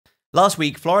Last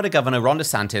week, Florida Governor Ron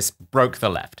DeSantis broke the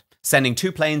left, sending 2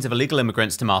 planes of illegal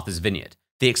immigrants to Martha's Vineyard,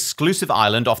 the exclusive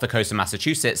island off the coast of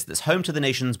Massachusetts that's home to the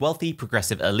nation's wealthy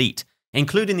progressive elite,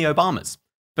 including the Obamas.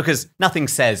 Because nothing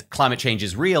says climate change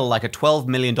is real like a $12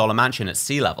 million mansion at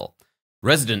sea level.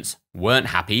 Residents weren't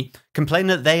happy, complaining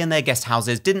that they and their guest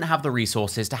houses didn't have the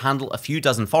resources to handle a few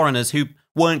dozen foreigners who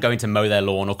weren't going to mow their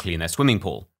lawn or clean their swimming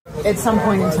pool. At some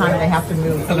point in time, they have to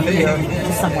move from here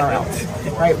to somewhere else,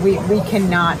 right? We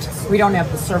don't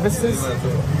have the services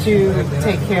to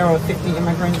take care of 50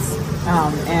 immigrants,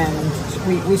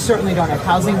 and we certainly don't have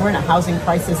housing. We're in a housing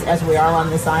crisis as we are on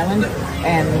this island,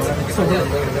 and so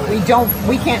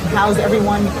we can't house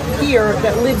everyone here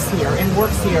that lives here and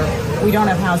works here. We don't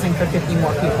have housing for 50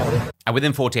 more people. And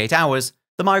within 48 hours,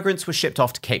 the migrants were shipped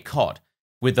off to Cape Cod,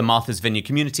 with the Martha's Vineyard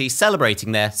community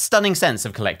celebrating their stunning sense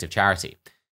of collective charity.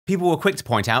 People were quick to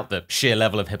point out the sheer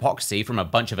level of hypocrisy from a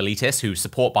bunch of elitists who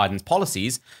support Biden's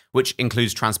policies, which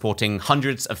includes transporting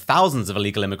hundreds of thousands of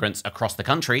illegal immigrants across the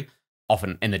country,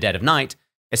 often in the dead of night,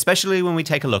 especially when we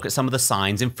take a look at some of the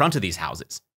signs in front of these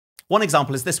houses. One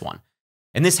example is this one.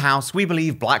 In this house, we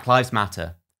believe Black Lives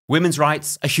Matter. Women's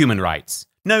rights are human rights.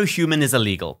 No human is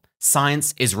illegal.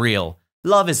 Science is real.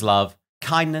 Love is love.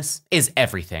 Kindness is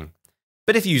everything.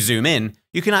 But if you zoom in,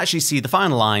 you can actually see the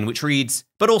final line, which reads,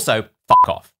 but also, fuck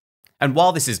off. And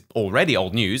while this is already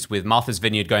old news, with Martha's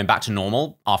Vineyard going back to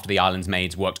normal after the island's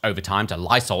maids worked overtime to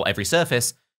Lysol every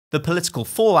surface, the political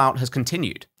fallout has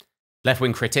continued.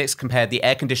 Left-wing critics compared the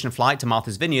air-conditioned flight to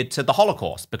Martha's Vineyard to the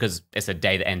Holocaust, because it's a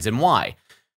day that ends in Y.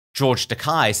 George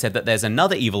Takei said that there's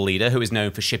another evil leader who is known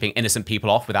for shipping innocent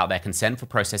people off without their consent for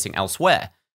processing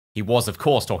elsewhere. He was, of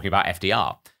course, talking about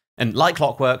FDR. And like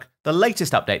clockwork, the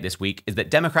latest update this week is that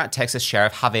Democrat Texas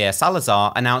Sheriff Javier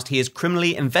Salazar announced he is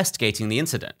criminally investigating the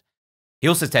incident. He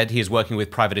also said he is working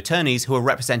with private attorneys who are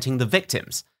representing the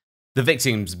victims. The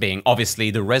victims being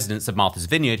obviously the residents of Martha's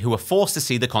Vineyard who were forced to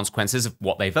see the consequences of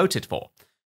what they voted for.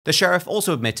 The sheriff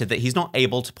also admitted that he's not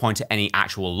able to point to any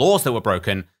actual laws that were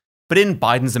broken, but in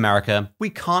Biden's America, we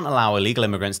can't allow illegal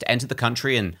immigrants to enter the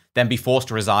country and then be forced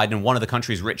to reside in one of the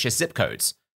country's richest zip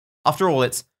codes. After all,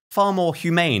 it's far more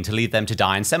humane to leave them to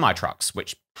die in semi-trucks,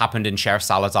 which happened in Sheriff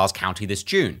Salazar's county this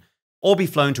June, or be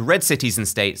flown to red cities and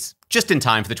states just in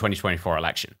time for the 2024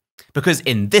 election. Because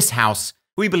in this house,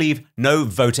 we believe no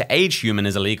voter age human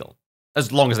is illegal,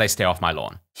 as long as they stay off my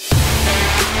lawn.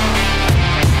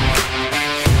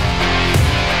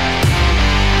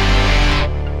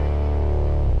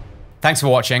 Thanks for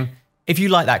watching. If you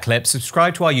like that clip,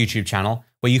 subscribe to our YouTube channel,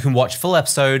 where you can watch full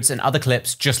episodes and other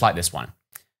clips just like this one.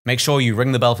 Make sure you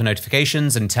ring the bell for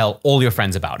notifications and tell all your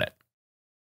friends about it.